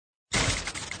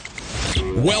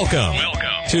Welcome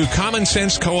to Common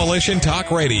Sense Coalition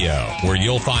Talk Radio, where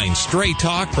you'll find straight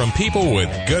talk from people with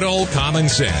good old common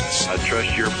sense. I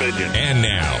trust your opinion. And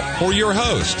now, for your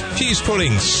host, she's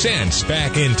putting sense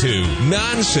back into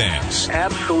nonsense.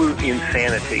 Absolute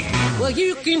insanity. Well,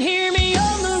 you can hear me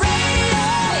on the radio.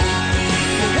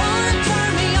 You want to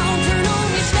turn me on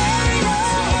me stereo.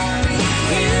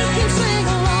 You can sing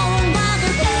along while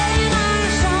they're playing our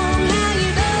song. How you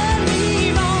done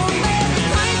me wrong, baby,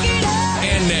 crank it up.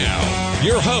 And now,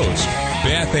 your host,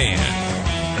 Beth Ann.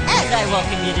 And I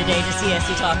welcome you today to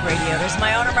CSC Talk Radio. It is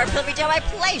my honor, my privilege, and my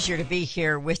pleasure to be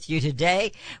here with you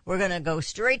today. We're going to go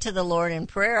straight to the Lord in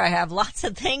prayer. I have lots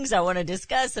of things I want to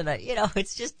discuss, and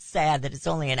it's just sad that it's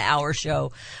only an hour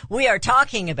show. We are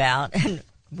talking about, and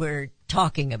we're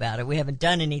talking about it. We haven't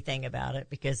done anything about it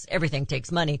because everything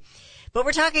takes money. But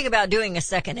we're talking about doing a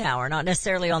second hour, not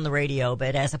necessarily on the radio,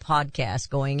 but as a podcast,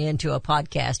 going into a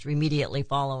podcast immediately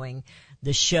following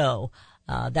the show.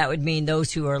 That would mean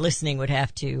those who are listening would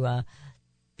have to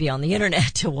be on the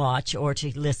internet to watch or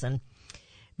to listen.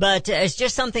 But it's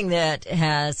just something that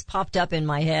has popped up in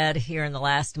my head here in the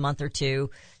last month or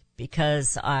two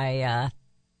because I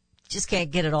just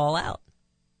can't get it all out.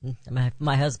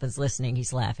 My husband's listening.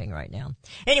 He's laughing right now.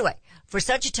 Anyway, for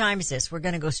such a time as this, we're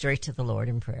going to go straight to the Lord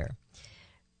in prayer.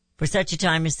 For such a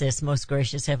time as this, most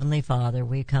gracious Heavenly Father,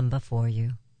 we come before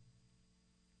you,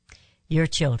 your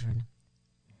children,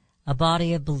 a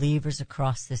body of believers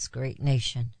across this great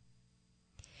nation.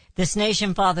 This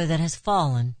nation, Father, that has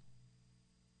fallen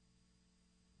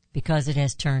because it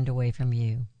has turned away from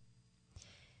you.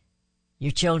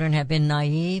 Your children have been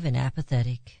naive and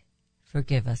apathetic.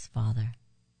 Forgive us, Father.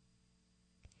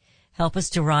 Help us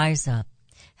to rise up.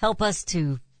 Help us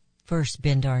to first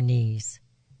bend our knees,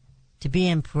 to be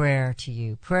in prayer to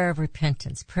you, prayer of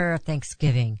repentance, prayer of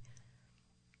thanksgiving,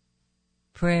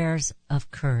 prayers of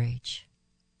courage.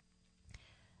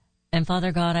 And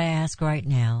Father God, I ask right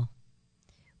now,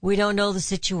 we don't know the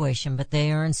situation, but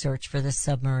they are in search for the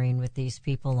submarine with these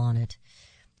people on it.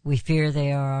 We fear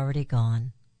they are already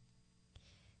gone.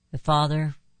 But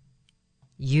Father,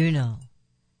 you know.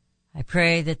 I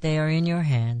pray that they are in your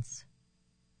hands.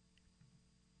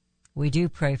 We do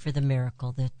pray for the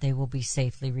miracle that they will be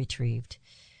safely retrieved.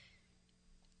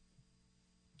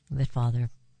 But Father,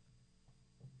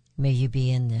 may you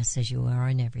be in this as you are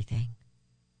in everything.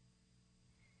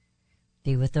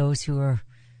 Be with those who are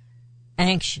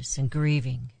anxious and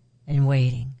grieving and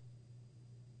waiting.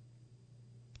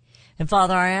 And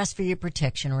Father, I ask for your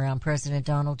protection around President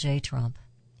Donald J. Trump,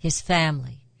 his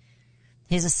family,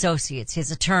 his associates,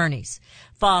 his attorneys.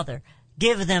 Father,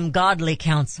 give them godly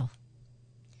counsel.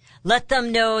 Let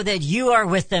them know that you are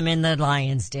with them in the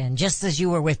lion's den, just as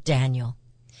you were with Daniel.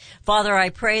 Father, I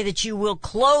pray that you will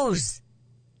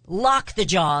lock the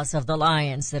jaws of the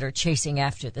lions that are chasing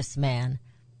after this man,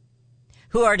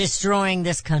 who are destroying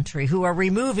this country, who are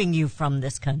removing you from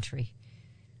this country.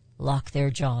 Lock their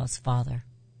jaws, Father.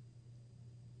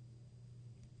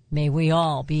 May we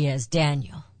all be as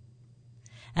Daniel.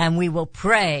 And we will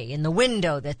pray in the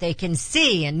window that they can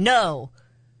see and know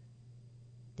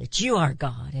that you are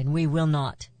God and we will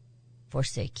not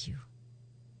forsake you.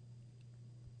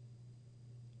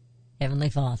 Heavenly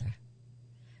Father,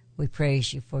 we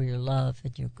praise you for your love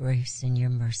and your grace and your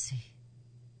mercy.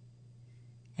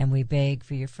 And we beg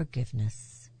for your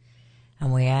forgiveness.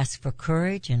 And we ask for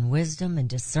courage and wisdom and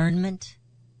discernment.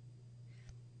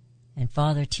 And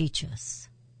Father, teach us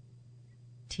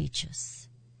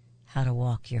how to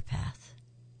walk your path,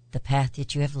 the path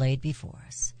that you have laid before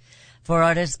us. For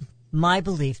it is my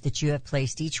belief that you have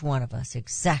placed each one of us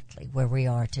exactly where we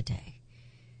are today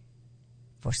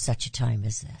for such a time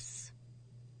as this.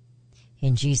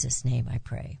 In Jesus' name I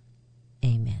pray.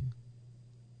 Amen.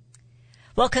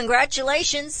 Well,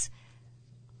 congratulations.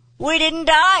 We didn't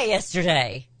die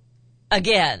yesterday.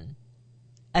 Again,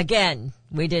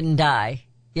 we didn't die.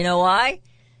 You know why?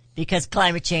 Because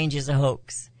climate change is a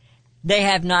hoax. They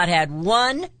have not had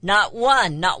not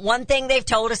one thing they've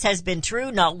told us has been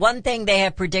true. Not one thing they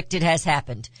have predicted has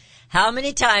happened. How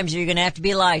many times are you going to have to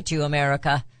be lied to,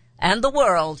 America and the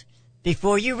world,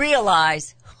 before you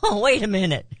realize, oh, wait a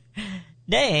minute,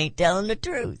 they ain't telling the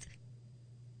truth?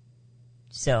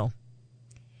 So,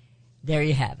 there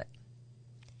you have it.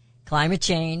 Climate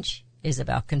change is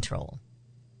about control.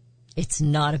 It's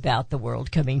not about the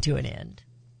world coming to an end.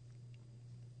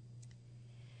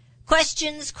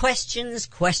 Questions,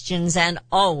 and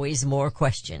always more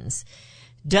questions.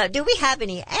 Do we have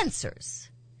any answers?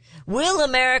 Will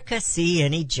America see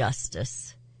any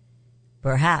justice?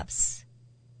 Perhaps.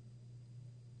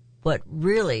 What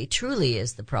really, truly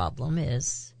is the problem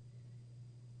is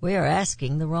we are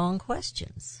asking the wrong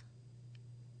questions.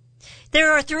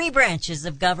 There are 3 branches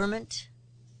of government.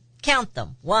 Count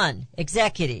them. 1,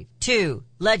 executive. 2,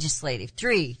 legislative.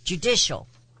 3, judicial.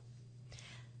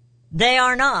 They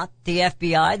are not the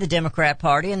FBI, the Democrat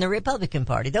Party, and the Republican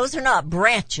Party. Those are not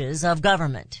branches of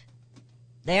government.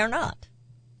 They are not.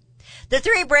 The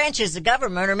 3 branches of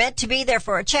government are meant to be there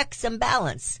for a checks and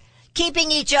balance,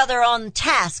 keeping each other on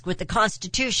task with the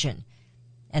Constitution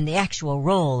and the actual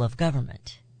role of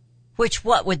government.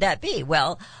 What would that be?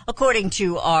 Well, according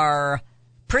to our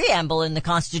preamble in the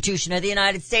Constitution of the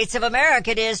United States of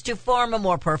America, it is to form a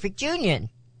more perfect union.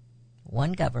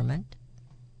 One government,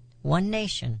 one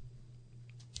nation.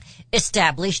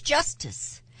 Establish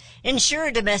justice. Ensure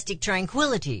domestic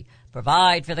tranquility.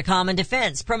 Provide for the common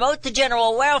defense. Promote the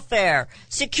general welfare.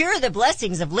 Secure the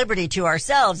blessings of liberty to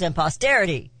ourselves and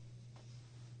posterity.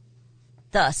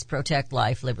 Thus protect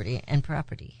life, liberty, and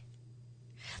property.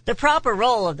 The proper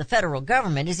role of the federal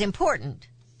government is important,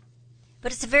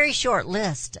 but it's a very short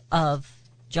list of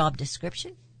job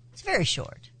description. It's very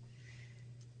short.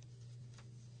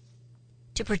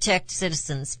 To protect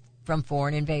citizens from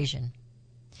foreign invasion.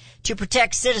 To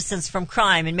protect citizens from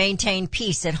crime and maintain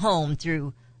peace at home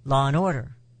through law and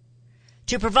order.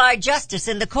 To provide justice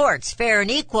in the courts, fair and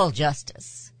equal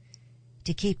justice.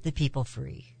 To keep the people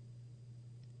free.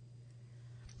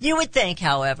 You would think,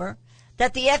 however,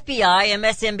 that the FBI,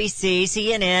 MSNBC,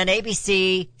 CNN,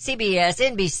 ABC, CBS,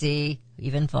 NBC,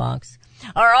 even Fox,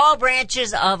 are all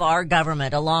branches of our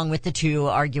government, along with the 2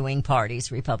 arguing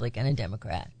parties, Republican and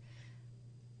Democrat.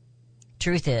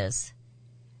 Truth is,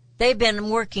 they've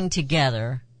been working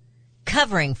together,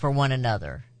 covering for one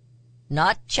another,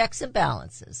 not checks and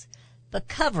balances, but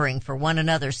covering for one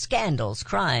another's scandals,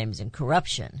 crimes, and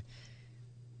corruption.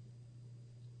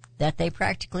 That they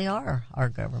practically are our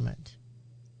government.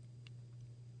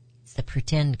 It's the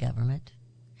pretend government.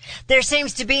 There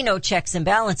seems to be no checks and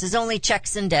balances, only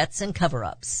checks and debts and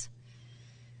cover-ups.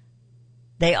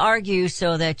 They argue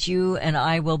so that you and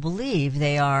I will believe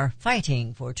they are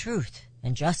fighting for truth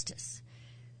and justice.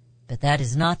 But that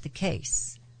is not the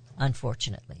case,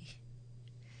 unfortunately.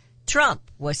 Trump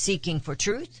was seeking for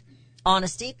truth,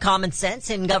 honesty, common sense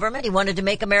in government. He wanted to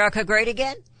make America great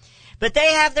again. But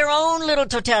they have their own little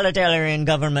totalitarian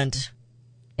government,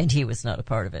 and he was not a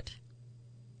part of it.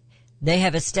 They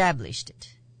have established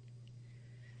it.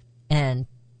 And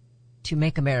to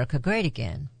make America great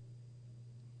again,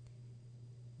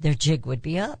 their jig would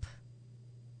be up.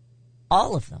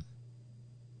 All of them.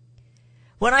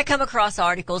 When I come across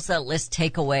articles that list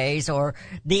takeaways or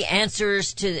the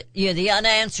answers to the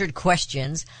unanswered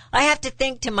questions, I have to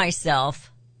think to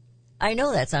myself, I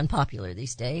know that's unpopular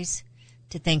these days,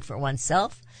 to think for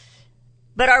oneself,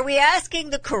 but are we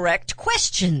asking the correct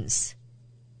questions?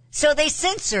 So they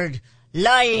censored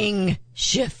lying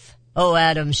Schiff. Oh,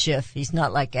 Adam Schiff. He's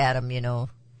not like Adam,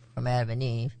 from Adam and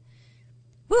Eve.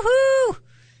 Woohoo!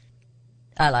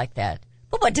 I like that.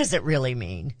 But what does it really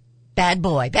mean? Bad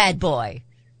boy, bad boy,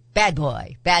 bad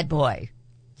boy, bad boy.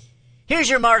 Here's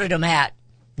your martyrdom hat.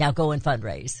 Now go and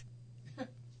fundraise.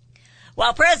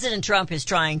 While President Trump is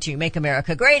trying to make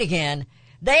America great again,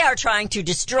 they are trying to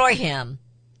destroy him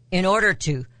in order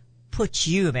to put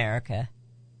you, America,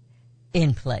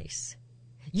 in place.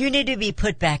 You need to be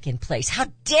put back in place. How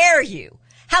dare you?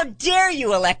 How dare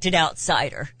you, elected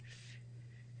outsider?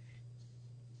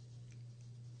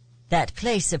 That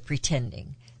place of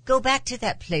pretending. Go back to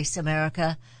that place,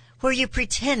 America, where you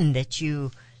pretend that you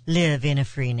live in a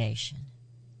free nation.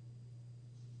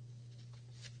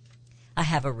 I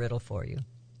have a riddle for you.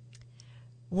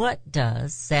 What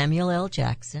does Samuel L.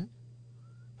 Jackson,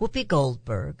 Whoopi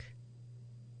Goldberg,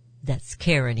 that's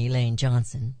Karen Elaine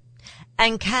Johnson,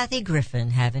 and Kathy Griffin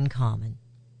have in common?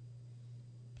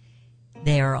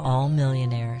 They are all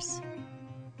millionaires.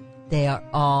 They are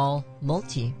all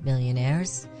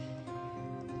multi-millionaires.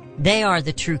 They are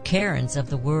the true Karens of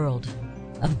the world,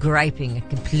 of griping and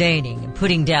complaining and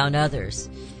putting down others.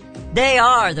 They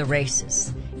are the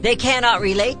racists. They cannot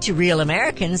relate to real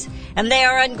Americans, and they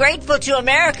are ungrateful to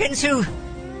Americans who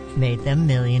made them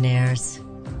millionaires.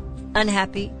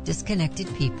 Unhappy, disconnected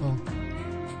people,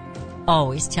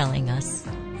 always telling us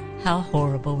how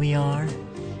horrible we are,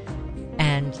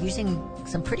 and using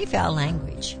some pretty foul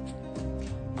language.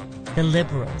 The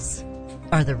liberals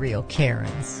are the real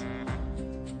Karens,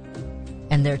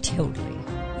 and they're totally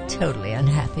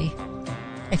unhappy.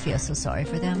 I feel so sorry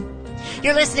for them.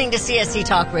 You're listening to CSC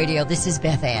Talk Radio. This is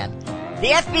Beth Ann.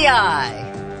 The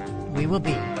FBI. We will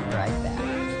be right back.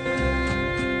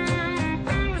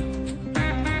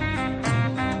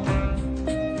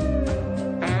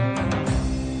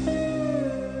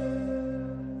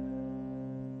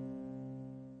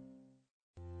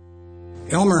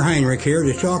 Elmer Heinrich here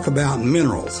to talk about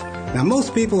minerals. Now,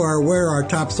 most people are aware our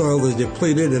topsoil is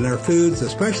depleted and our foods,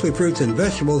 especially fruits and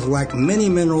vegetables, lack many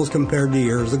minerals compared to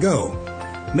years ago.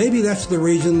 Maybe that's the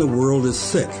reason the world is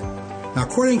sick. Now,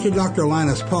 according to Dr.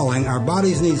 Linus Pauling, our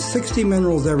bodies need 60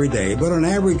 minerals every day, but on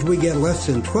average we get less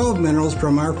than 12 minerals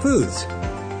from our foods.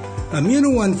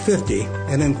 Immuno 150,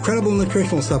 an incredible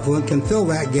nutritional supplement, can fill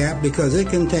that gap because it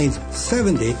contains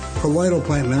 70 colloidal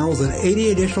plant minerals and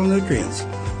 80 additional nutrients,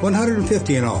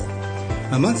 150 in all.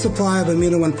 A month's supply of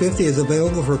Immuno 150 is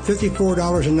available for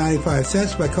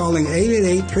 $54.95 by calling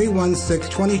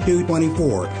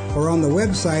 888-316-2224 or on the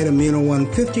website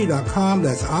immuno150.com.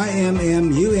 That's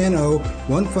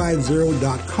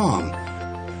IMMUNO150.com.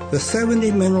 The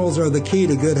 70 minerals are the key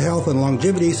to good health and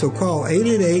longevity, so call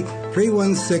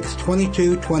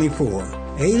 888-316-2224.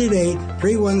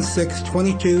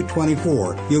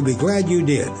 888-316-2224. You'll be glad you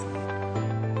did.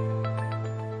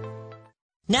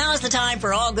 Now is the time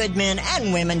for all good men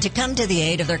and women to come to the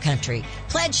aid of their country.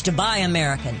 Pledge to buy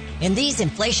American. In these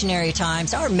inflationary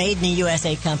times, our Made in the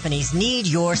USA companies need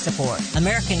your support.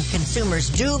 American consumers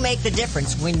do make the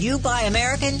difference. When you buy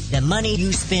American, the money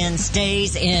you spend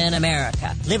stays in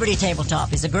America. Liberty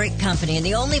Tabletop is a great company and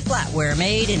the only flatware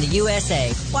made in the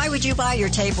USA. Why would you buy your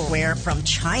tableware from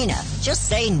China? Just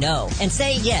say no and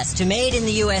say yes to Made in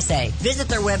the USA. Visit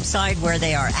their website where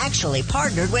they are actually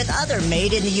partnered with other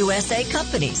Made in the USA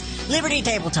companies.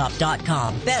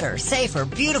 LibertyTabletop.com. Better, safer,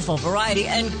 beautiful variety,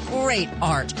 and great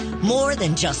art. More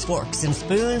than just forks and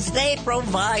spoons, they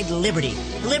provide liberty.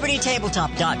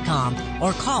 LibertyTabletop.com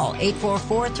or call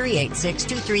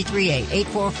 844-386-2338.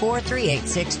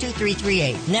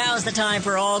 844-386-2338. Now's the time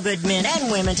for all good men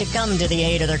and women to come to the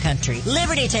aid of their country.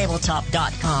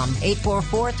 LibertyTabletop.com.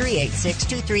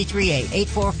 844-386-2338.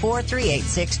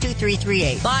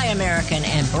 844-386-2338. Buy American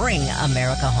and bring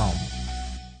America home.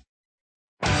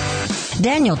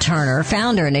 Daniel Turner,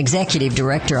 founder and executive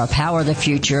director of Power the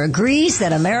Future, agrees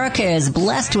that America is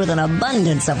blessed with an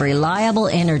abundance of reliable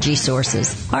energy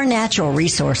sources. Our natural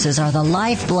resources are the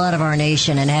lifeblood of our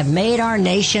nation and have made our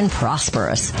nation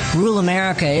prosperous. Rural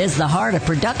America is the heart of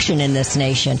production in this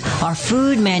nation. Our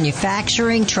food,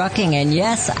 manufacturing, trucking, and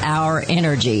yes, our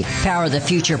energy. Power the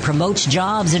Future promotes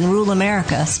jobs in rural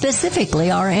America, specifically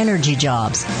our energy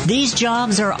jobs. These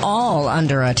jobs are all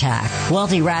under attack.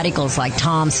 Wealthy radicals like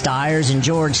Tom Stiers and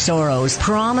George Soros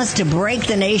promise to break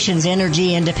the nation's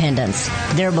energy independence.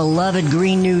 Their beloved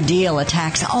Green New Deal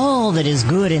attacks all that is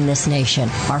good in this nation.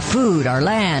 Our food, our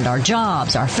land, our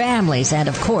jobs, our families, and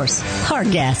of course, our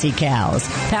gassy cows.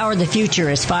 Power the Future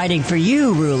is fighting for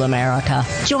you, rural America.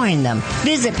 Join them.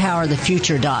 Visit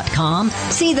PowerTheFuture.com.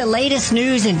 See the latest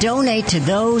news and donate to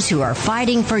those who are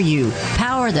fighting for you.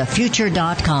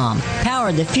 PowerTheFuture.com.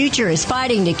 Power the Future is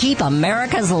fighting to keep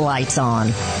America's lights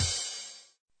on.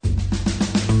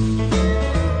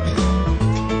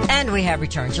 And we have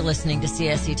returned. You're listening to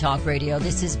CSC Talk Radio.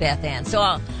 This is Beth Ann. So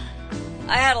I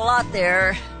had a lot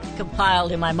there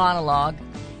compiled in my monologue,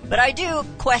 but I do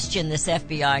question this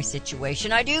FBI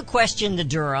situation. I do question the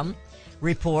Durham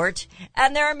report,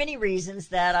 and there are many reasons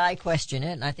that I question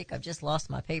it, and I think I've just lost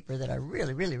my paper that I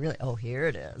really, oh, here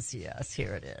it is. Yes,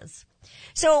 here it is.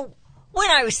 So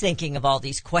when I was thinking of all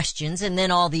these questions and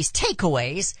then all these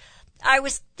takeaways, I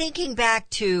was thinking back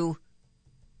to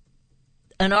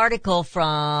an article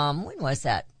from, when was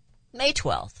that? May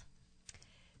 12th.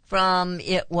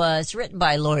 It was written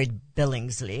by Lloyd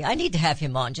Billingsley. I need to have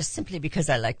him on just simply because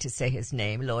I like to say his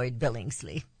name, Lloyd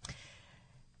Billingsley.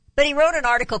 But he wrote an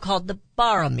article called The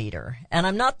Barometer, and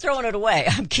I'm not throwing it away.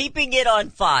 I'm keeping it on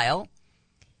file.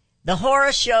 The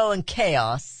horror show and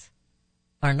chaos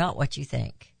are not what you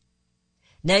think.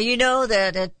 Now, you know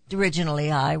that originally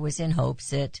I was in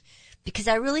hopes that, because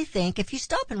I really think if you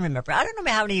stop and remember, I don't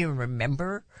know how many of you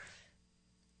remember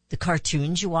the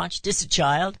cartoons you watched as a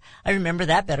child. I remember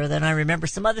that better than I remember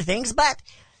some other things, but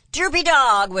Droopy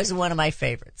Dog was one of my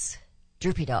favorites.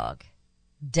 Droopy Dog.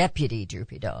 Deputy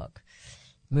Droopy Dog.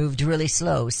 Moved really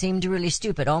slow, seemed really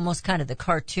stupid, almost kind of the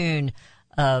cartoon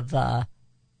of I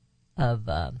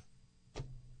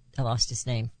lost his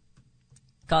name.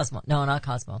 Cosmo. No, not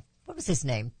Cosmo. What was his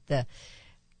name? The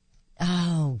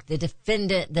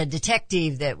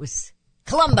detective that was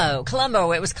Columbo.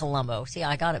 It was Columbo. See,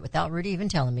 I got it without Rudy even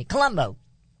telling me. Columbo.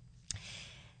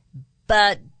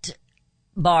 But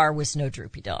Barr was no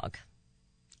Droopy Dog.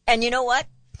 And you know what?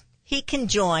 He can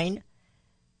join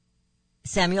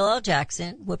Samuel L.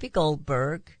 Jackson, Whoopi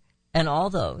Goldberg, and all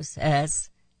those as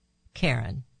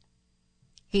Karen.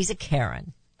 He's a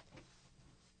Karen.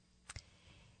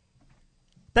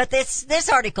 But this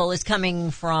article is coming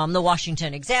from the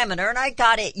Washington Examiner, and I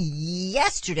got it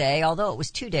yesterday, although it was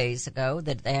 2 days ago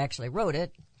that they actually wrote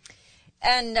it.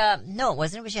 And, no, it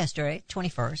wasn't. It was yesterday,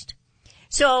 21st.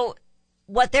 So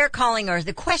what they're calling are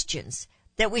the questions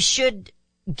that we should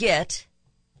get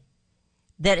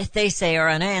that if they say are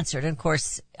unanswered. And of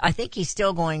course, I think he's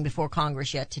still going before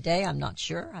Congress yet today. I'm not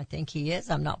sure. I think he is.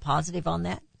 I'm not positive on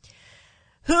that.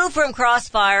 Who from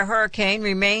Crossfire Hurricane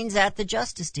remains at the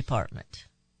Justice Department?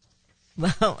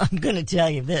 Well, I'm going to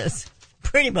tell you this.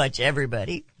 Pretty much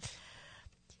everybody.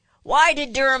 Why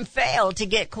did Durham fail to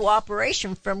get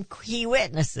cooperation from key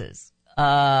witnesses?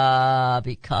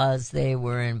 Because they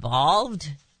were involved.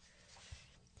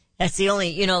 That's the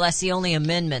only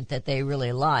amendment that they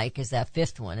really like is that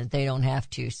fifth one, and they don't have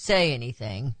to say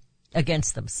anything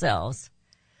against themselves.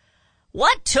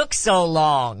 What took so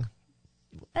long?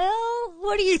 Well,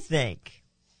 what do you think?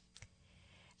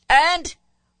 And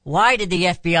why did the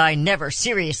FBI never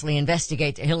seriously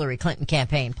investigate the Hillary Clinton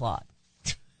campaign plot?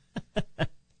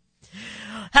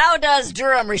 How does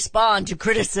Durham respond to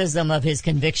criticism of his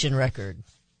conviction record?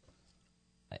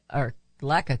 Or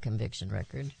lack of conviction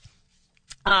record.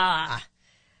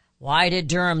 Why did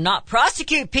Durham not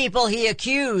prosecute people he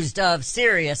accused of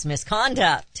serious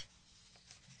misconduct?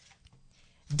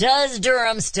 Does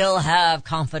Durham still have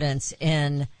confidence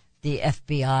in the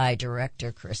FBI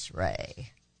Director Chris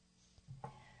Wray?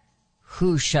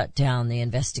 Who shut down the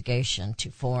investigation to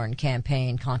foreign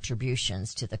campaign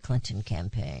contributions to the Clinton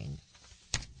campaign?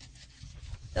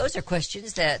 Those are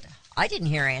questions that I didn't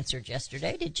hear answered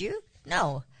yesterday, did you?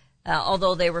 No.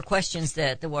 Although they were questions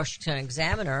that the Washington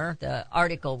Examiner, the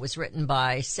article was written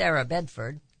by Sarah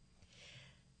Bedford.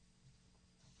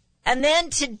 And then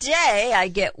today I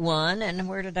get one, and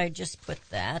where did I just put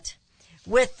that?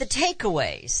 With the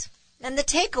takeaways. And the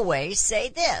takeaways say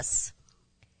this.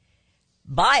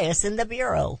 Bias in the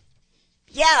Bureau.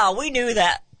 Yeah, we knew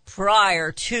that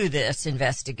prior to this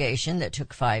investigation that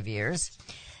took 5 years.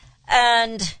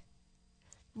 And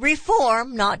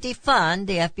reform, not defund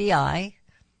the FBI,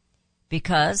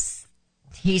 because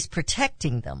he's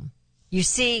protecting them. You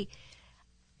see,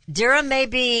 Durham may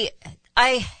be,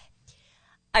 I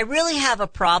really have a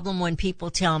problem when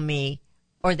people tell me,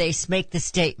 or they make the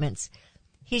statements,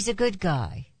 he's a good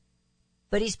guy,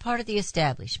 but he's part of the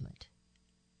establishment.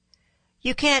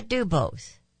 You can't do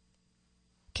both.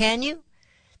 Can you?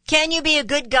 Can you be a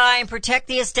good guy and protect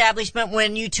the establishment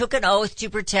when you took an oath to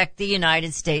protect the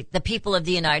United States, the people of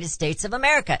the United States of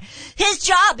America? His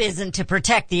job isn't to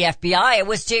protect the FBI. It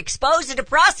was to expose and to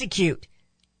prosecute.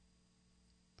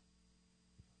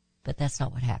 But that's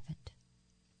not what happened.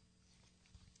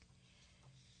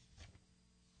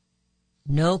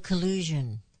 No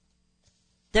collusion.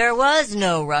 There was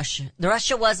no Russia.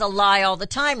 Russia was a lie all the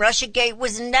time. Russiagate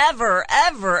was never,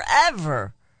 ever,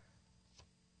 ever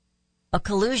a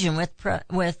collusion with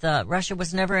Russia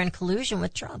was never in collusion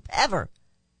with Trump, ever.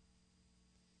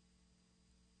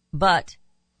 But,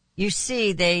 you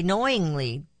see, they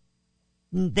knew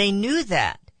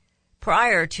that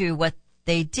prior to what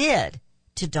they did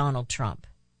to Donald Trump.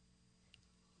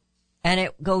 And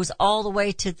it goes all the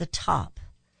way to the top,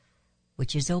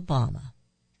 which is Obama.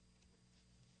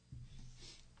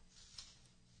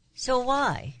 So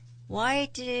why? Why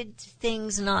did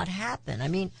things not happen? I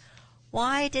mean,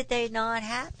 why did they not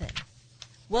happen?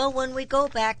 Well, when we go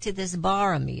back to this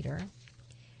barometer,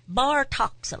 Barr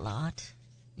talks a lot,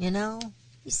 you know.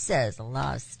 He says a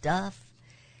lot of stuff.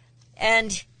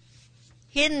 And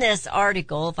in this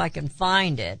article, if I can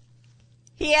find it,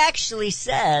 he actually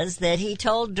says that he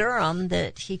told Durham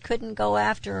that he couldn't go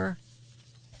after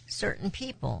certain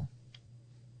people.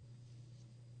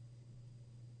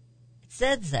 It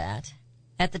says that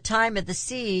at the time of the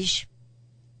siege,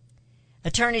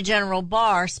 Attorney General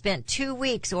Barr spent 2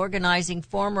 weeks organizing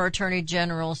former attorney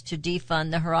generals to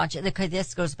defund the Hiroshima.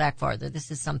 This goes back farther.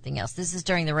 This is something else. This is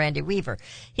during the Randy Weaver.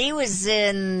 He was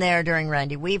in there during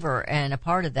Randy Weaver, and a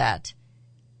part of that,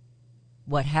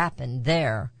 what happened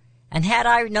there. And had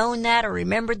I known that or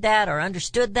remembered that or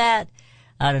understood that,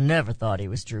 I'd have never thought he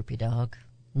was Droopy Dog.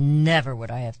 Never would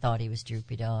I have thought he was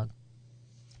Droopy Dog.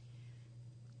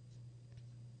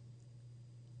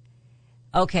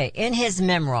 Okay, in his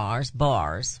memoirs,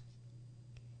 Barr's,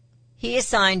 he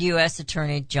assigned U.S.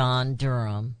 Attorney John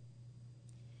Durham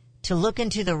to look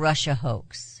into the Russia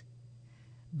hoax.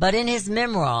 But in his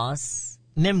memoirs,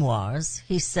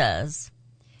 he says,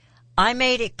 I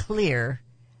made it clear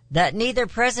that neither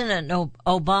President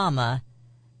Obama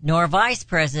nor Vice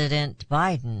President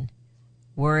Biden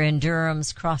were in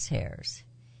Durham's crosshairs.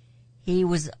 He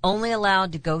was only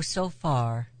allowed to go so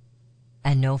far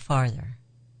and no farther.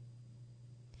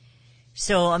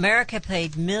 So America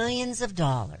paid millions of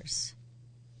dollars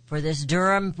for this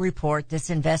Durham report,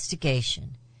 this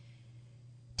investigation,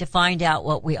 to find out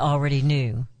what we already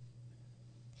knew.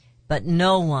 But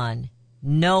no one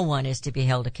is to be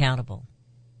held accountable.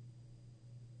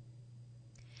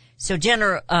 So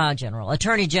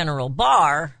Attorney General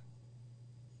Barr,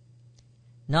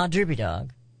 not Droopy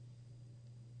Dog,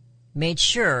 made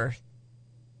sure,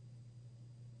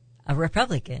 a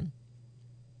Republican,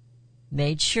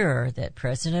 made sure that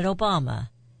President Obama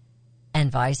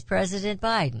and Vice President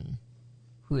Biden,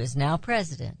 who is now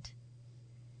president,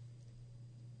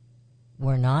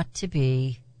 were not to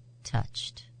be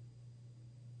touched.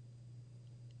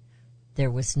 There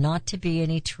was not to be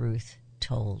any truth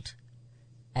told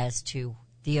as to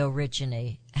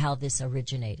how this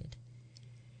originated.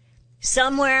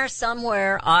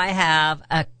 Somewhere, I have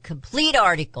a complete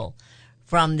article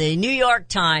from the New York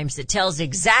Times that tells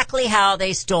exactly how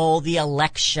they stole the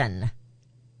election.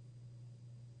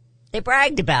 They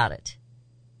bragged about it.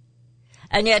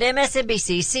 And yet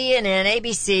MSNBC, CNN,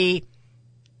 ABC,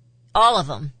 all of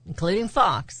them, including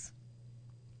Fox,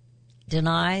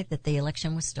 deny that the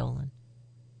election was stolen.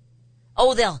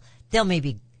 Oh, they'll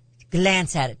maybe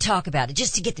glance at it, talk about it,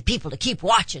 just to get the people to keep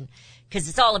watching, because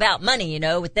it's all about money,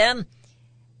 with them.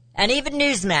 And even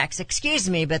Newsmax, excuse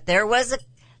me, but there was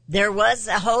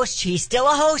a host. He's still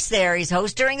a host there. He's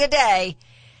host during the day.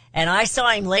 And I saw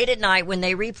him late at night when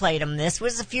they replayed him. This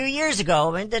was a few years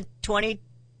ago, it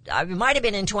might have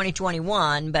been in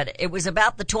 2021, but it was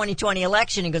about the 2020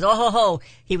 election. He goes,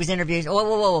 he was interviewed.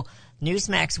 Whoa.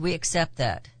 Newsmax, we accept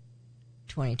that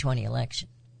 2020 election.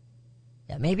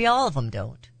 Yeah, maybe all of them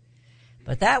don't.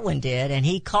 But that one did, and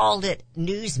he called it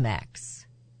Newsmax.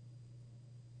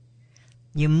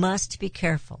 You must be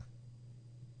careful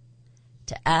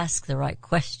to ask the right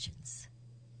questions,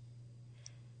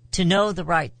 to know the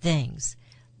right things.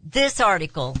 This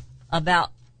article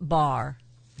about Barr,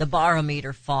 the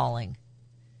barometer falling,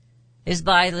 is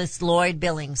by this Lloyd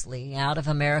Billingsley out of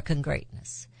American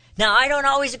Greatness. Now, I don't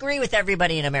always agree with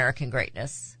everybody in American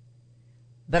Greatness,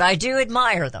 but I do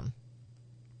admire them.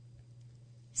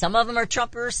 Some of them are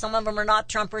Trumpers, some of them are not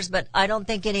Trumpers, but I don't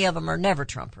think any of them are never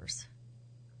Trumpers.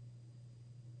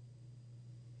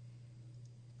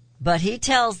 But he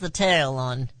tells the tale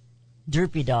on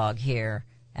Droopy Dog here,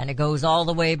 and it goes all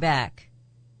the way back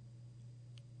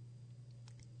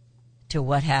to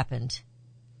what happened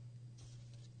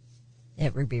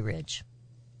at Ruby Ridge.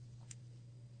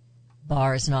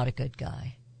 Barr is not a good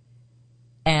guy.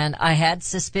 And I had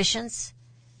suspicions,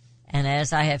 and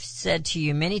as I have said to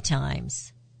you many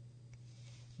times,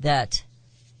 that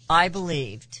I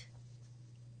believed,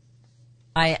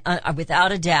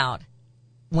 without a doubt,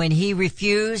 when he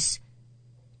refused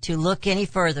to look any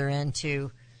further into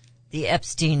the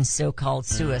Epstein so-called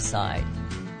suicide,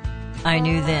 I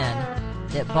knew then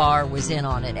that Barr was in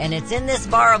on it. And it's in this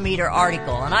barometer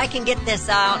article, and I can get this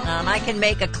out and I can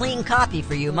make a clean copy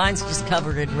for you. Mine's just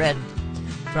covered in red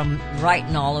from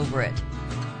writing all over it.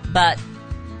 But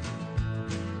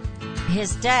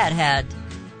his dad had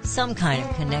some kind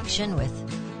of connection with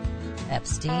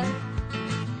Epstein.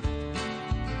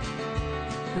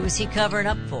 Who is he covering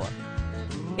up for?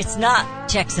 It's not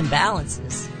checks and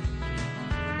balances.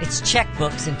 It's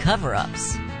checkbooks and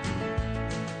cover-ups.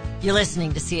 You're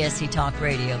listening to CSC Talk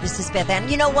Radio. This is Beth Ann.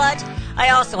 You know what?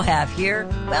 I also have here,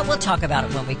 well, we'll talk about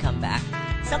it when we come back,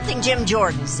 something Jim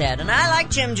Jordan said. And I like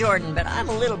Jim Jordan, but I'm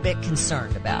a little bit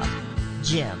concerned about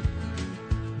Jim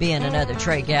being another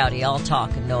Trey Gowdy, all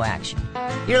talk and no action.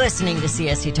 You're listening to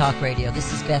CSC Talk Radio.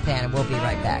 This is Beth Ann, and we'll be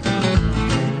right back.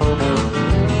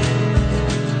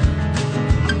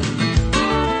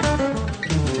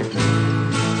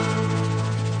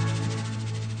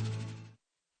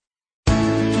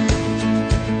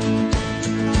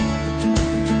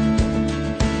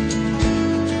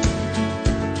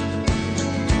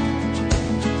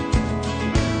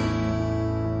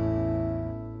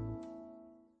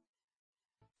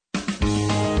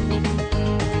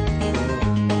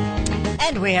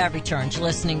 We have returned. You're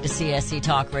listening to CSC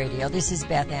Talk Radio. This is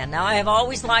Beth Ann. Now, I have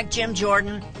always liked Jim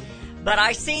Jordan, but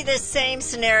I see this same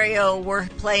scenario we're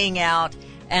playing out,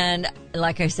 and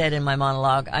like I said in my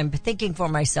monologue, I'm thinking for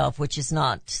myself, which is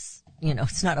not,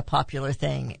 it's not a popular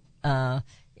thing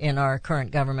in our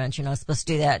current government. You're not supposed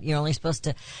to do that. You're only supposed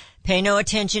to pay no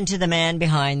attention to the man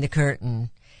behind the curtain.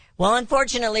 Well,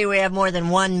 unfortunately, we have more than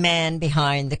one man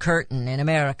behind the curtain in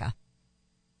America.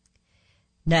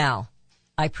 Now,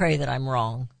 I pray that I'm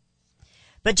wrong.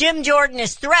 But Jim Jordan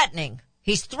is threatening.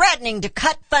 He's threatening to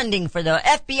cut funding for the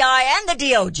FBI and the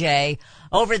DOJ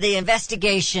over the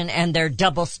investigation and their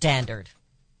double standard.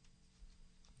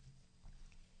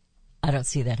 I don't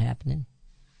see that happening.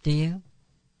 Do you?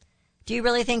 Do you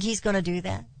really think he's going to do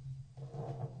that?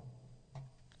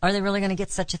 Are they really going to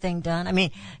get such a thing done? I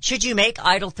mean, should you make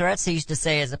idle threats? They used to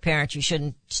say as a parent, you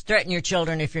shouldn't threaten your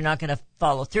children if you're not going to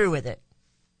follow through with it.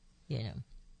 You know,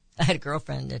 I had a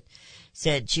girlfriend that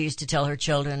said she used to tell her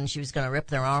children she was going to rip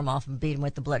their arm off and beat them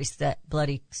with the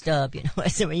bloody stub. You know, I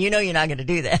said, well, you know you're not going to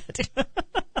do that.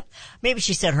 Maybe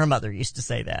she said her mother used to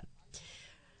say that.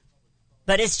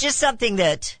 But it's just something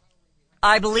that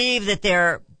I believe that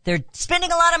they're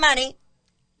spending a lot of money,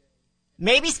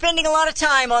 maybe spending a lot of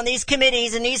time on these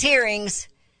committees and these hearings,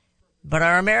 but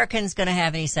are Americans going to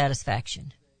have any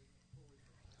satisfaction?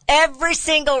 Every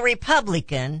single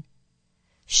Republican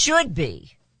should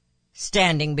be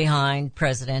standing behind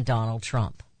President Donald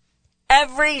Trump.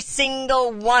 Every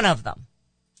single one of them.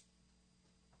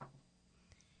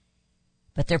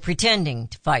 But they're pretending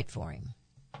to fight for him.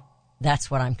 That's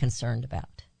what I'm concerned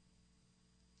about.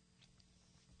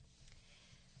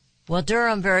 Well,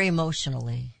 Durham very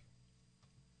emotionally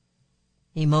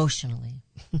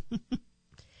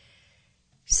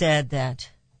said that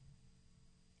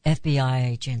FBI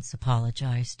agents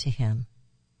apologized to him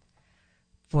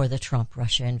for the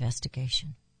Trump-Russia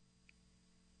investigation.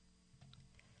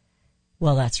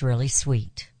 Well, that's really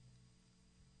sweet.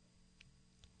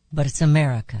 But it's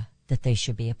America that they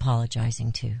should be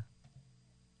apologizing to.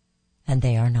 And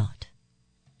they are not.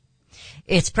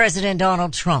 It's President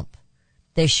Donald Trump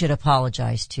they should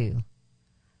apologize to.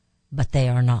 But they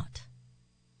are not.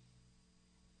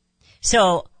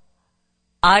 So,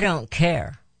 I don't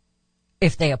care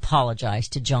if they apologize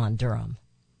to John Durham.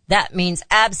 That means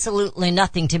absolutely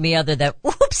nothing to me other than,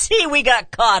 whoopsie, we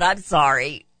got caught, I'm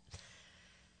sorry.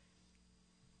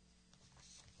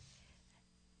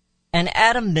 And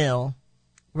Adam Mill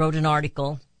wrote an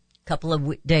article a couple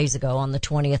of days ago on the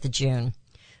 20th of June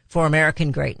for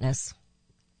American Greatness,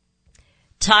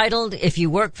 titled, If You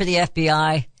Work for the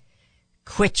FBI,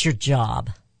 Quit Your Job.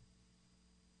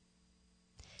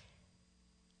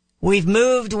 We've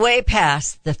moved way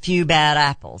past the few bad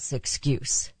apples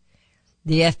excuse.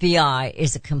 The FBI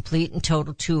is a complete and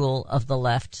total tool of the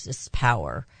left's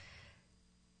power.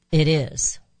 It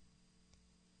is.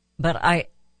 But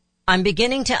I'm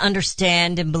beginning to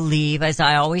understand and believe, as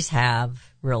I always have,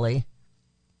 really,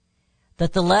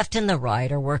 that the left and the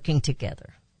right are working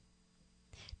together.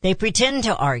 They pretend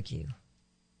to argue,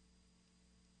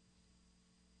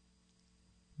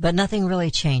 but nothing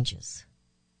really changes,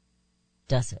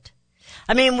 does it?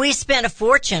 I mean, we spent a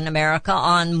fortune, America,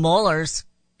 on Mueller's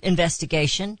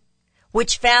investigation,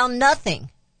 which found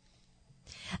nothing.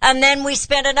 And then we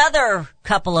spent another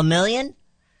couple of million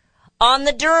on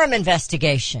the Durham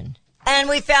investigation. And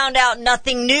we found out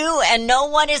nothing new, and no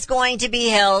one is going to be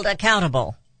held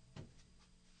accountable.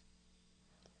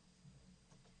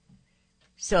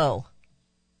 So,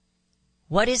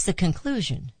 what is the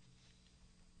conclusion?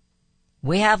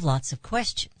 We have lots of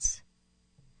questions.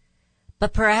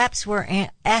 But perhaps we're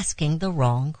asking the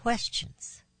wrong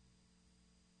questions.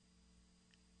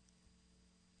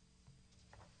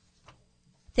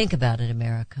 Think about it,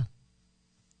 America.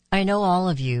 I know all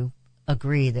of you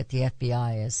agree that the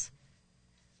FBI has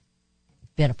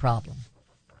been a problem.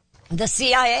 The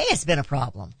CIA has been a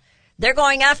problem. They're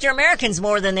going after Americans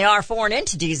more than they are foreign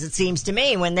entities, it seems to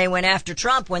me, when they went after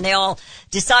Trump, when they all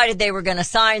decided they were going to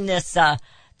sign this,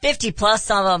 50 plus,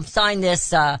 some of them signed this,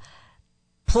 this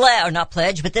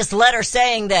letter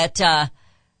saying that,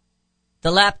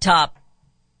 the laptop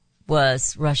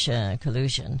was Russia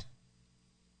collusion,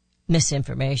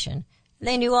 misinformation.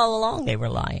 They knew all along they were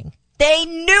lying. They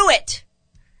knew it!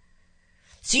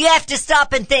 So you have to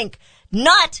stop and think,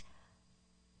 not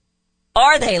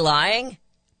are they lying,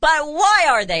 but why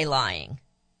are they lying?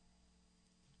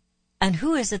 And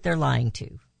who is it they're lying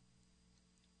to?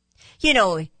 You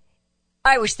know,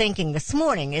 I was thinking this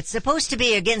morning, it's supposed to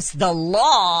be against the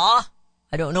law,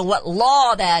 I don't know what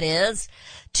law that is,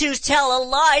 to tell a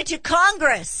lie to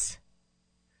Congress.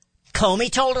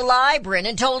 Comey told a lie,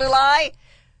 Brennan told a lie,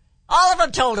 all of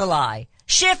them told a lie.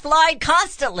 Schiff lied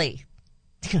constantly.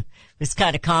 It was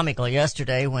kind of comical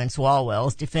yesterday when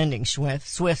Swalwell's defending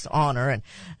Swift's honor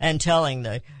and telling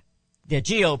the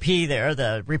GOP there,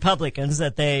 the Republicans,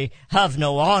 that they have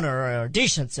no honor or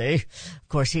decency. Of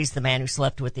course, he's the man who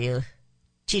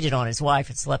cheated on his wife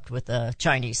and slept with a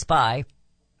Chinese spy.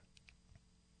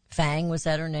 Fang, was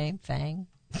that her name? Fang?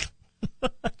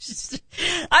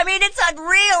 I mean, it's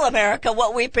unreal, America,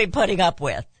 what we've been putting up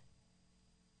with.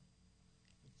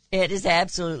 It is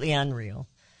absolutely unreal.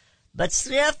 But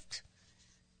Swift,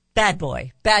 bad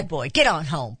boy, get on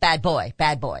home, bad boy.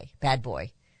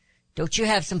 Don't you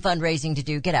have some fundraising to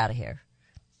do? Get out of here.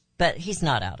 But he's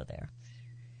not out of there.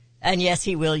 And yes,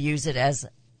 he will use it as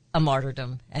a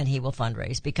martyrdom and he will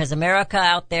fundraise. Because America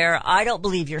out there, I don't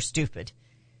believe you're stupid.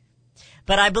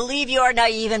 But I believe you are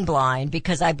naive and blind,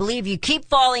 because I believe you keep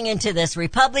falling into this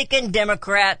Republican,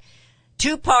 Democrat,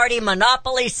 two-party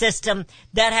monopoly system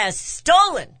that has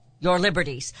stolen your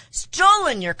liberties,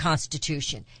 stolen your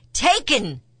Constitution,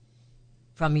 taken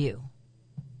from you.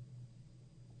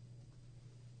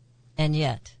 And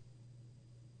yet,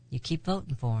 you keep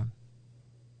voting for him.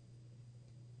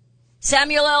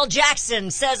 Samuel L. Jackson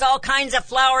says all kinds of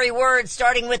flowery words,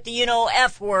 starting with the,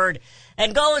 F word,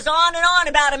 and goes on and on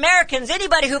about Americans,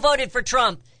 anybody who voted for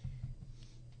Trump.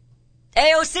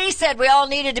 AOC said we all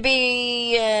needed to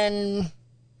be in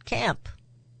camp,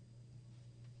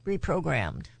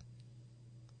 reprogrammed.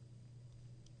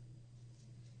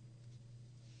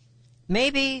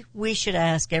 Maybe we should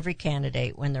ask every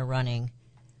candidate when they're running,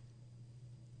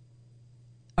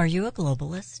 are you a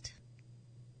globalist?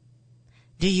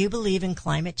 Do you believe in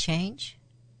climate change?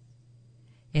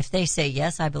 If they say,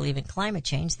 yes, I believe in climate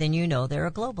change, then you know they're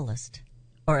a globalist,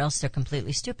 or else they're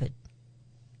completely stupid.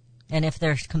 And if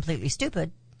they're completely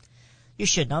stupid, you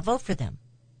should not vote for them.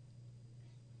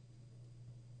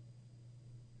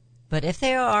 But if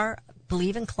they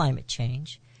believe in climate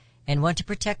change and want to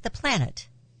protect the planet,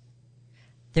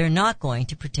 they're not going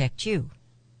to protect you.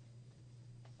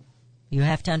 You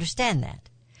have to understand that.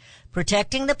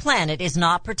 Protecting the planet is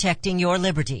not protecting your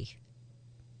liberty,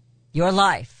 your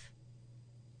life,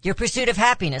 your pursuit of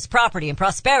happiness, property, and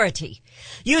prosperity.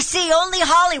 You see, only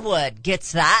Hollywood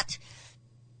gets that,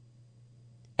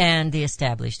 and the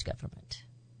established government.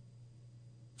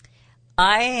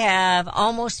 I have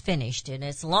almost finished, and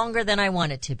it's longer than I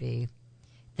want it to be,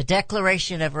 the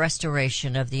Declaration of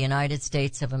Restoration of the United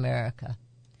States of America.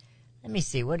 Let me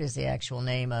see, what is the actual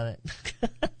name of it?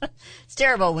 It's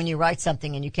terrible when you write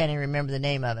something and you can't even remember the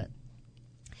name of it.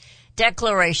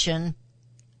 Declaration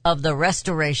of the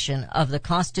Restoration of the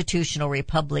Constitutional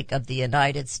Republic of the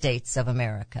United States of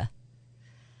America.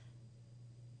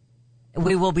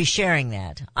 We will be sharing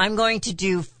that. I'm going to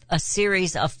do a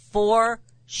series of 4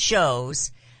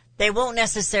 shows. They won't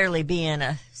necessarily be in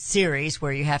a series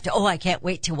where you have to, I can't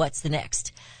wait till what's the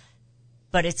next.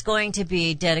 But it's going to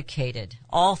be dedicated.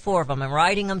 All 4 of them. I'm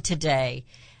writing them today.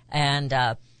 And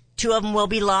 2 of them will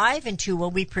be live and 2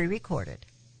 will be pre-recorded.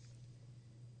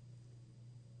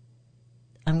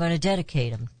 I'm going to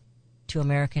dedicate them to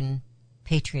American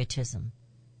patriotism,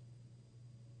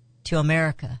 to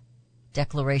America,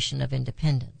 Declaration of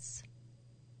Independence.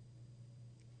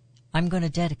 I'm going to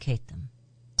dedicate them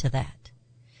to that.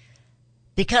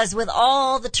 Because with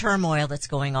all the turmoil that's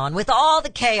going on, with all the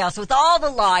chaos, with all the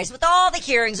lies, with all the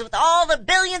hearings, with all the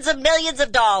billions of millions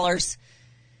of dollars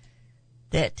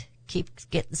that keep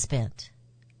getting spent,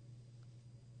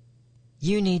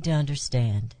 you need to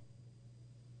understand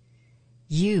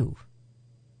you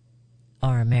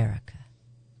are America,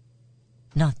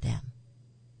 not them.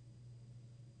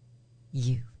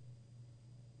 You.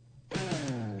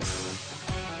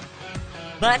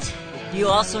 But you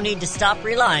also need to stop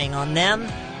relying on them,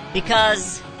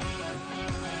 because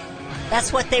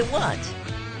that's what they want.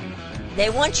 They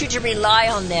want you to rely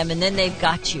on them, and then they've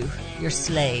got you. You're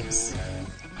slaves.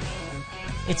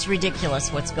 It's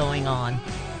ridiculous what's going on.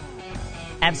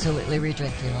 Absolutely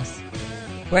ridiculous.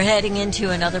 We're heading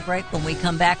into another break. When we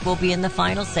come back, we'll be in the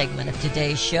final segment of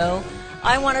today's show.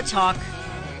 I want to talk.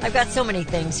 I've got so many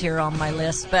things here on my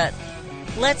list, but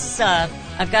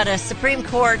I've got a Supreme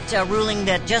Court ruling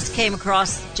that just came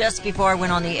across just before I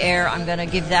went on the air. I'm going to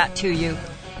give that to you.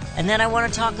 And then I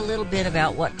want to talk a little bit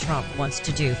about what Trump wants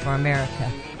to do for America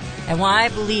and why I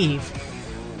believe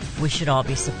we should all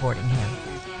be supporting him.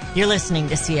 You're listening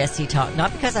to CSC Talk,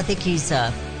 not because I think he's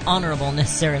honorable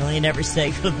necessarily in every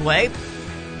good way,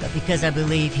 but because I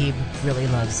believe he really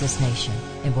loves this nation.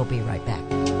 And we'll be right back.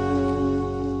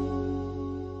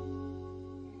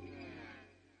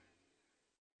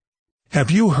 Have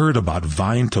you heard about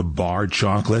Vine to Bar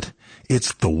chocolate?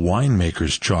 It's the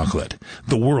winemaker's chocolate,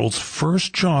 the world's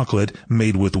first chocolate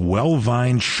made with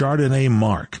well-vined Chardonnay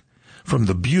marc from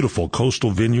the beautiful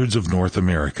coastal vineyards of North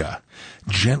America.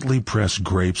 Gently pressed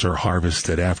grapes are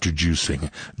harvested after juicing,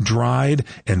 dried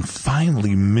and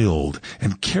finely milled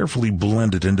and carefully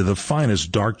blended into the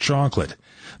finest dark chocolate.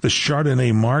 The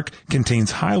Chardonnay marc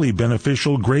contains highly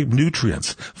beneficial grape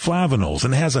nutrients, flavonols,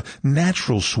 and has a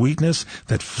natural sweetness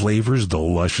that flavors the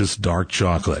luscious dark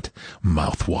chocolate.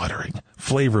 Mouth-watering,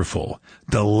 flavorful,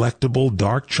 delectable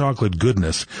dark chocolate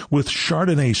goodness with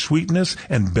Chardonnay sweetness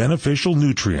and beneficial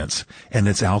nutrients. And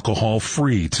it's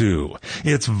alcohol-free, too.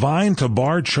 It's Vine to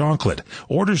Bar chocolate.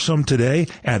 Order some today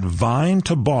at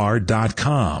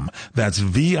vinetobar.com. That's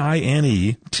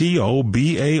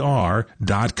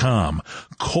VINETOBAR.com.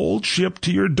 cold shipped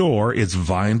to your door, it's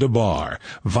Vine to Bar.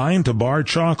 Vine to Bar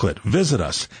chocolate. Visit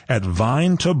us at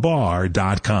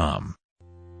vinetobar.com.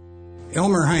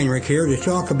 Elmer Heinrich here to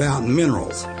talk about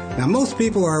minerals. Now, most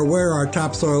people are aware our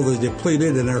topsoil is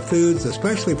depleted and our foods,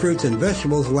 especially fruits and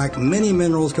vegetables, lack many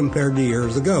minerals compared to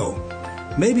years ago.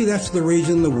 Maybe that's the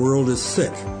reason the world is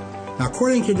sick. Now,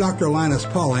 according to Dr. Linus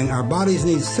Pauling, our bodies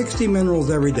need 60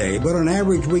 minerals every day, but on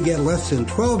average we get less than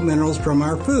 12 minerals from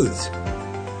our foods.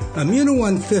 Immuno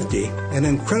 150, an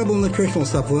incredible nutritional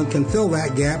supplement, can fill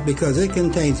that gap because it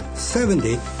contains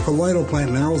 70 colloidal plant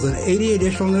minerals and 80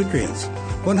 additional nutrients,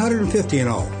 150 in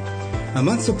all. A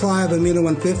month's supply of Immuno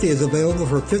 150 is available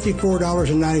for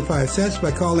 $54.95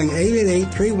 by calling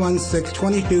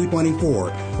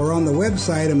 888-316-2224 or on the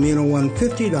website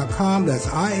immuno150.com. That's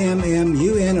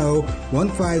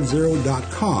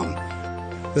IMMUNO150.com.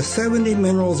 The 70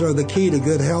 minerals are the key to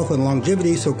good health and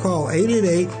longevity, so call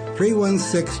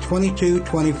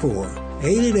 888-316-2224.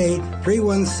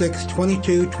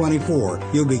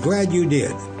 888-316-2224. You'll be glad you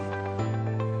did.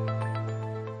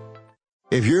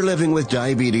 If you're living with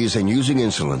diabetes and using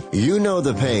insulin, you know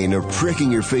the pain of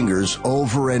pricking your fingers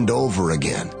over and over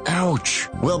again. Ouch!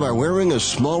 Well, by wearing a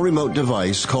small remote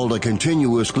device called a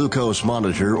continuous glucose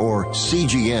monitor, or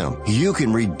CGM, you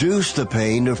can reduce the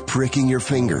pain of pricking your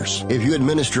fingers. If you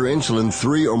administer insulin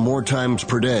 3 or more times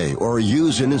per day or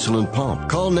use an insulin pump,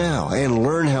 call now and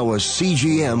learn how a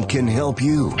CGM can help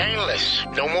you. Painless.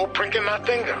 No more pricking my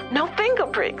finger. No finger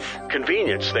pricks.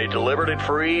 Convenience. They delivered it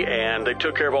free and they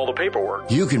took care of all the paperwork.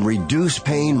 You can reduce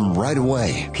pain right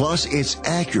away. Plus, it's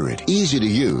accurate, easy to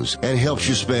use, and helps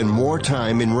you spend more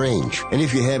time in range. And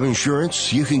if you have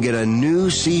insurance, you can get a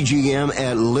new CGM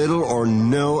at little or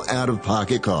no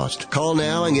out-of-pocket cost. Call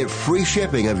now and get free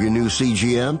shipping of your new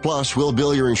CGM. Plus, we'll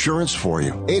bill your insurance for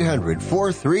you.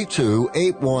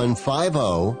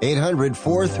 800-432-8150.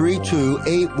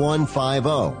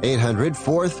 800-432-8150.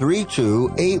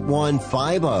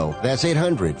 800-432-8150. That's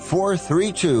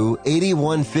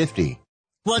 800-432-8150.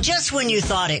 Well, just when you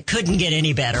thought it couldn't get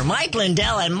any better, Mike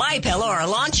Lindell and MyPillow are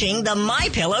launching the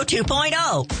MyPillow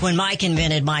 2.0. When Mike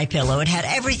invented MyPillow, it had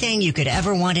everything you could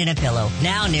ever want in a pillow.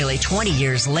 Now, nearly 20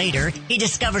 years later, he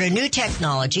discovered a new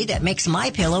technology that makes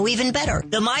MyPillow even better.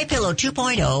 The MyPillow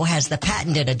 2.0 has the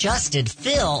patented adjusted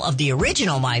fill of the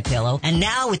original MyPillow, and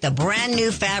now with the brand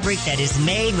new fabric that is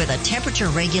made with a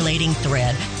temperature-regulating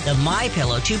thread, the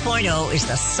MyPillow 2.0 is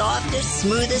the softest,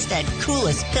 smoothest, and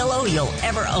coolest pillow you'll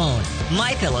ever own.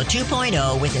 MyPillow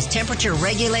 2.0 with its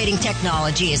temperature-regulating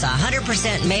technology is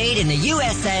 100% made in the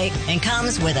USA and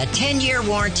comes with a 10-year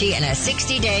warranty and a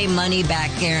 60-day money-back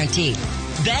guarantee.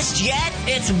 Best yet,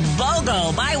 it's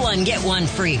BOGO. Buy one, get one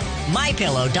free.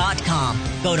 MyPillow.com.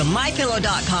 Go to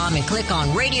MyPillow.com and click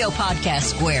on Radio Podcast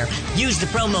Square. Use the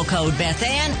promo code Beth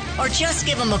Ann or just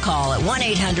give them a call at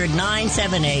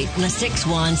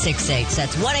 1-800-978-6168.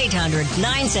 That's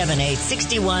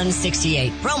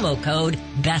 1-800-978-6168. Promo code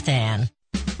Beth Ann.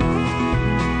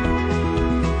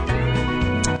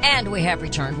 And we have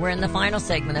returned. We're in the final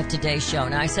segment of today's show.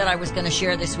 Now, I said I was going to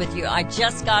share this with you. I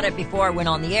just got it before I went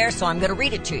on the air, so I'm going to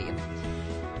read it to you.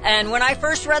 And when I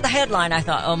first read the headline, I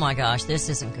thought, oh my gosh, this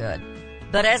isn't good.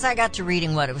 But as I got to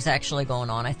reading what was actually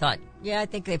going on, I thought, yeah, I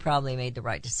think they probably made the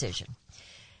right decision.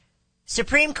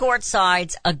 Supreme Court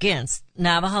sides against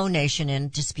Navajo Nation in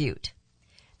dispute.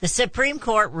 The Supreme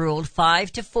Court ruled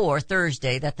 5-4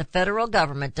 Thursday that the federal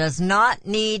government does not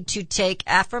need to take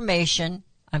affirmative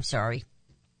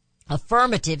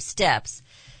steps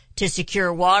to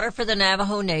secure water for the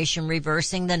Navajo Nation,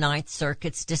 reversing the Ninth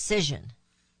Circuit's decision.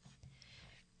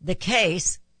 The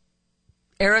case,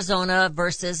 Arizona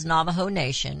versus Navajo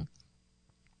Nation,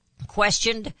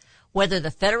 questioned whether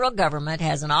the federal government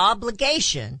has an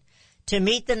obligation to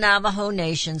meet the Navajo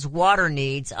Nation's water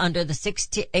needs under the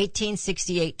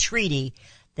 1868 treaty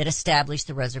that established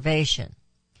the reservation.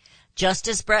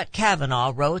 Justice Brett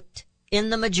Kavanaugh wrote in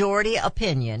the majority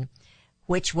opinion,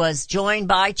 which was joined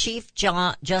by Chief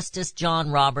Justice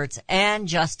John Roberts and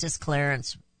Justice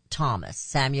Clarence Thomas,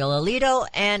 Samuel Alito,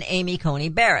 and Amy Coney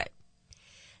Barrett,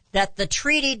 that the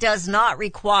treaty does not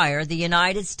require the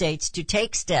United States to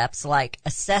take steps like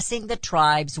assessing the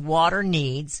tribe's water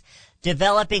needs,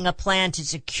 developing a plan to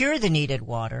secure the needed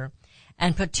water,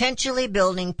 and potentially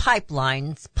building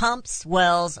pipelines, pumps,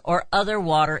 wells, or other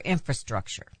water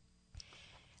infrastructure.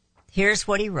 Here's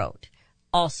what he wrote.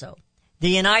 Also, the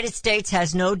United States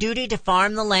has no duty to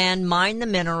farm the land, mine the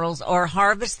minerals, or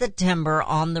harvest the timber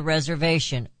on the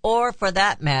reservation, or, for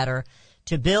that matter,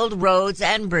 to build roads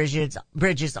and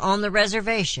bridges on the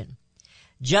reservation.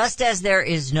 Just as there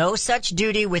is no such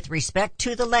duty with respect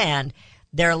to the land,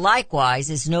 there likewise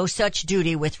is no such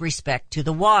duty with respect to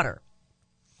the water.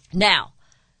 Now,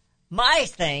 my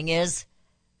thing is,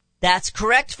 that's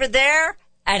correct for there,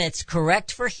 and it's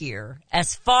correct for here.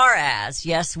 As far as,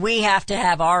 yes, we have to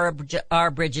have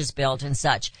our bridges built and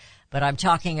such, but I'm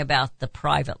talking about the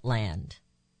private land.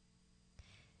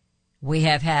 We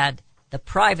have had the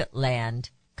private land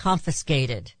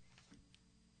confiscated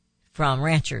from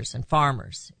ranchers and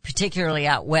farmers, particularly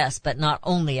out west, but not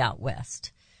only out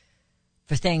west,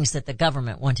 for things that the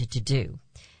government wanted to do.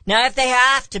 Now, if they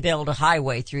have to build a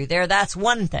highway through there, that's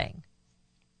one thing.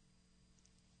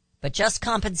 But just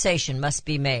compensation must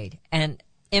be made, and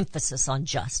emphasis on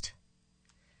just.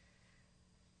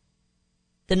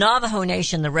 The Navajo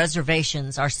Nation, the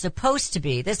reservations, are supposed to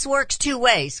be, this works two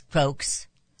ways, folks.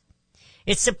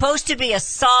 It's supposed to be a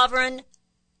sovereign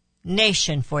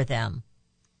nation for them.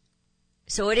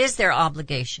 So it is their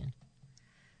obligation.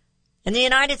 And the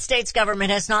United States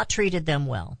government has not treated them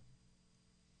well.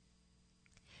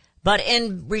 But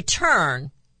in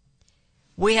return,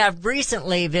 we have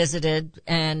recently visited,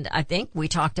 and I think we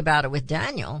talked about it with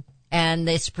Daniel, and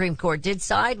the Supreme Court did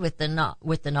side with the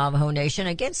Navajo Nation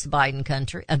against the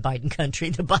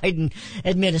the Biden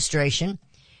administration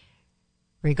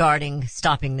regarding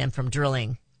stopping them from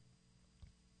drilling,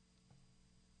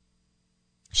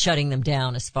 shutting them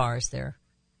down as far as their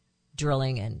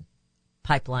drilling and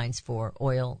pipelines for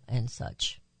oil and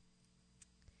such.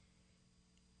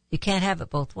 You can't have it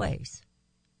both ways.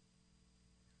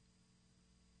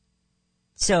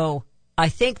 So I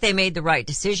think they made the right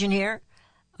decision here.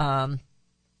 I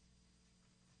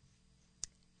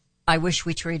wish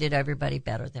we treated everybody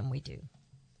better than we do.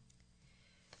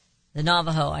 The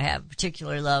Navajo, I have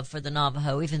particular love for the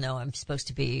Navajo, even though I'm supposed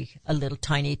to be a little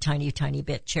tiny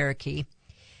bit Cherokee,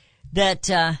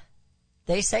 that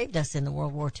they saved us in the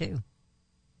World War II.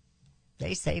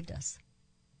 They saved us.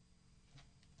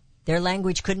 Their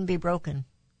language couldn't be broken.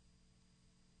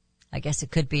 I guess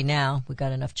it could be now. We've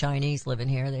got enough Chinese living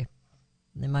here. They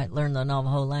might learn the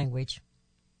Navajo language.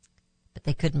 But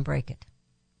they couldn't break it.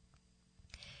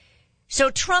 So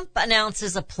Trump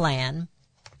announces a plan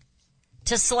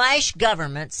to slash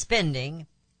government spending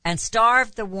and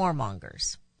starve the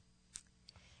warmongers.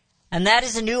 And that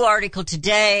is a new article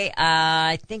today.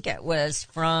 I think it was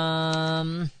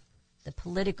from the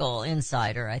Political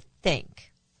Insider, I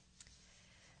think.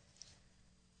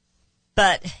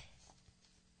 But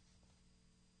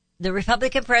the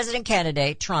Republican president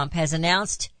candidate, Trump, has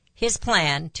announced his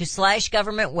plan to slash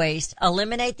government waste,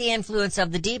 eliminate the influence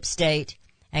of the deep state,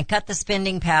 and cut the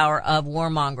spending power of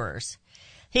warmongers.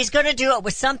 He's going to do it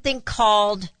with something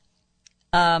called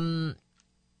Congress,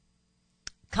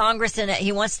 and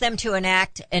he wants them to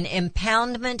enact an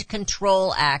Impoundment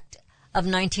Control Act of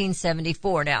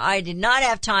 1974. Now, I did not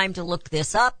have time to look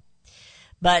this up,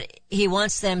 but he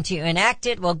wants them to enact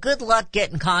it. Well, good luck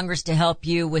getting Congress to help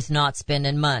you with not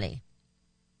spending money.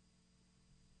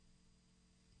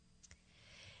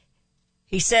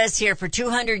 He says here, for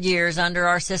 200 years under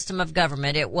our system of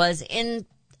government, it was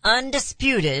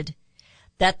undisputed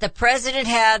that the president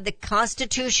had the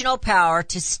constitutional power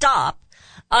to stop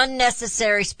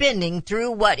unnecessary spending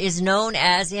through what is known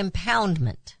as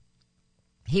impoundment.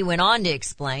 He went on to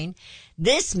explain,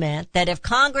 this meant that if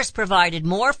Congress provided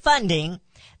more funding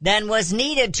than was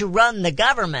needed to run the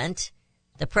government,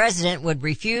 the president would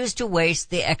refuse to waste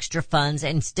the extra funds,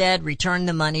 instead return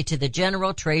the money to the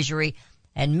general treasury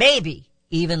and maybe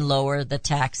even lower the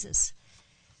taxes.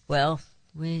 Well,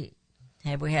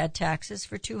 have we had taxes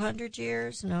for 200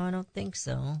 years? No, I don't think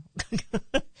so.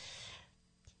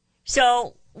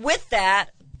 So with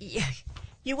that,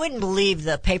 you wouldn't believe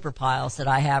the paper piles that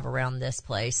I have around this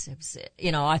place. It was,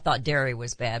 I thought dairy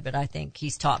was bad, but I think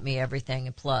he's taught me everything,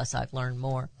 and plus I've learned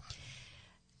more.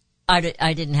 I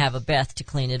didn't have a Beth to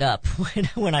clean it up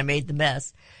when I made the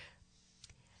mess.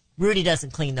 Rudy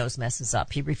doesn't clean those messes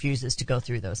up. He refuses to go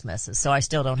through those messes, so I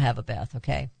still don't have a Beth,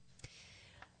 okay?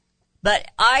 But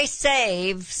I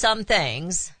save some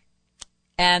things,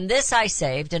 and this I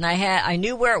saved, and I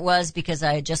knew where it was because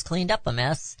I had just cleaned up a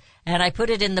mess, and I put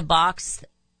it in the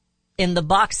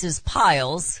box's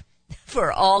piles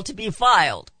for all to be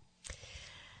filed.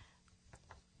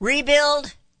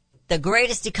 Rebuild the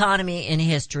greatest economy in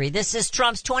history. This is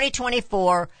Trump's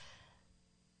 2024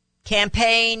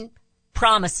 campaign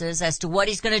promises as to what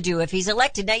he's going to do if he's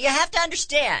elected. Now, you have to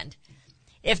understand,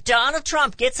 if Donald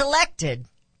Trump gets elected,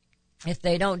 if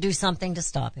they don't do something to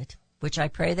stop it, which I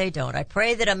pray they don't, I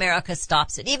pray that America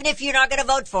stops it. Even if you're not going to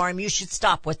vote for him, you should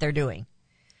stop what they're doing.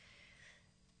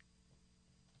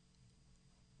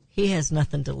 He has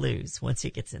nothing to lose once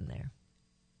he gets in there.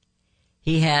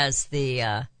 He has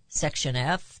the Section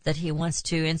F that he wants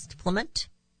to implement.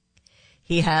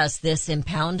 He has this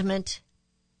Impoundment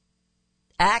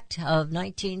Act of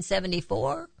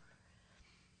 1974.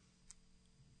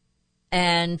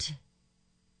 And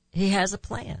he has a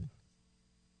plan.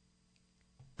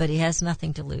 But he has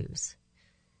nothing to lose.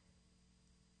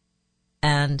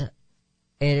 And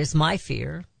it is my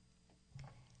fear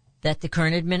that the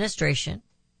current administration,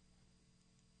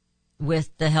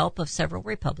 with the help of several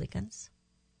Republicans,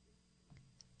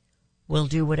 will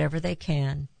do whatever they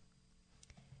can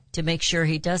to make sure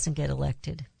he doesn't get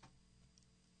elected.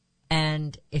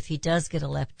 And if he does get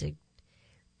elected,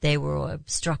 they will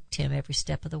obstruct him every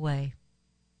step of the way.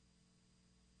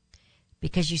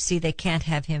 Because you see, they can't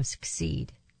have him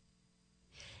succeed.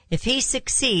 If he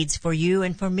succeeds for you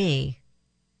and for me,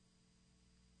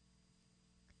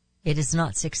 it is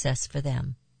not success for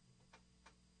them.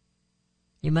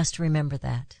 You must remember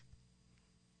that.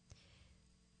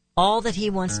 All that he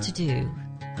wants to do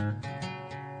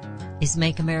is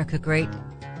make America great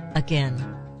again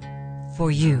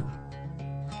for you.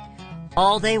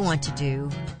 All they want to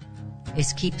do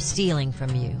is keep stealing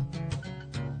from you.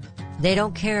 They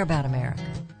don't care about America.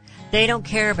 They don't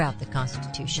care about the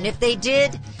Constitution. If they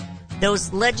did,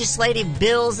 those legislative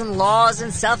bills and laws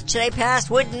and stuff they passed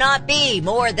would not be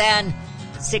more than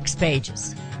 6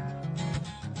 pages.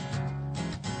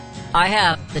 I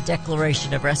have the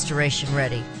Declaration of Restoration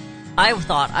ready. I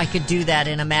thought I could do that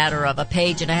in a matter of a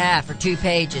page and a half or 2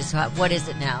 pages. What is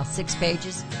it now? 6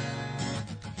 pages?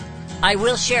 I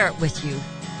will share it with you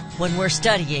when we're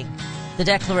studying the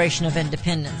Declaration of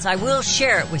Independence. I will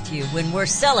share it with you when we're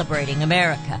celebrating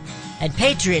America and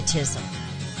patriotism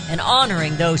and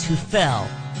honoring those who fell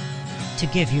to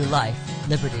give you life,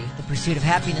 liberty, the pursuit of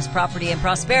happiness, property, and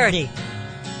prosperity.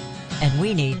 And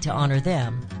we need to honor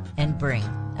them and bring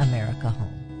America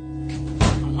home.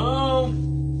 Home.